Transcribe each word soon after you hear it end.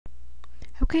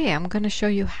Okay, I'm going to show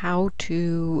you how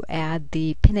to add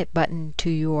the Pin It button to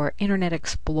your Internet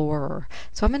Explorer.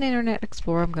 So I'm in Internet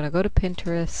Explorer. I'm going to go to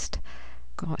Pinterest,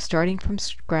 starting from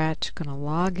scratch. Going to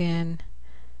log in.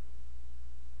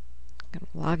 Going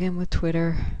to log in with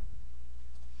Twitter.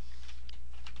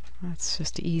 That's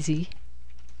just easy.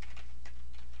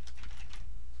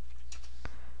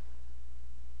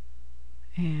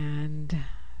 And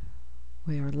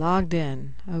we are logged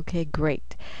in. Okay,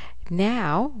 great.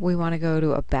 Now we want to go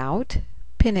to About,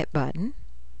 Pin It button,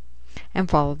 and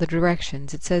follow the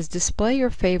directions. It says display your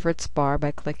favorites bar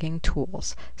by clicking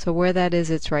Tools. So where that is,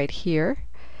 it's right here.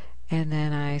 And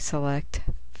then I select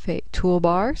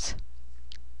Toolbars.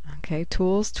 Okay,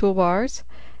 Tools, Toolbars.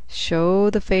 Show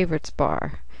the favorites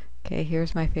bar. Okay,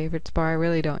 here's my favorites bar. I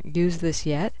really don't use this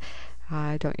yet.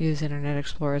 I don't use Internet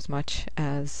Explorer as much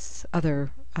as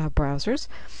other browsers.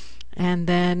 And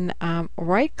then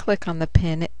right click on the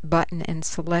Pin button and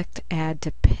select Add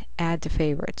to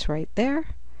Favorites right there.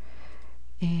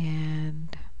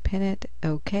 And pin it.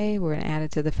 Okay, we're going to add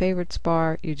it to the favorites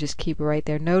bar. You just keep it right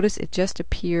there. Notice it just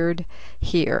appeared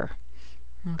here.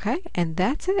 Okay, and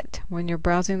that's it. When you're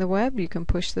browsing the web, you can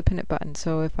push the Pin It button.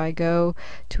 So if I go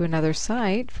to another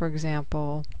site, for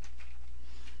example,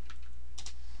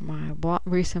 my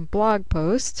recent blog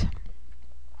post,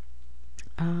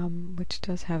 which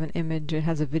does have an image, it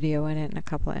has a video in it and a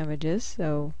couple of images.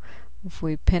 So if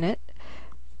we pin it,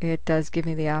 it does give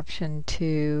me the option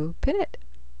to pin it.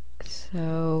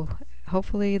 So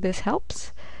hopefully this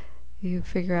helps you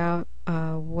figure out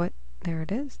what, there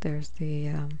it is, there's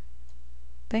the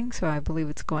thing, so I believe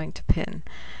it's going to pin.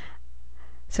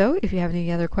 So if you have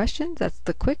any other questions, that's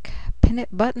the quick Pin It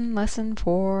button lesson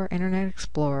for Internet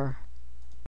Explorer.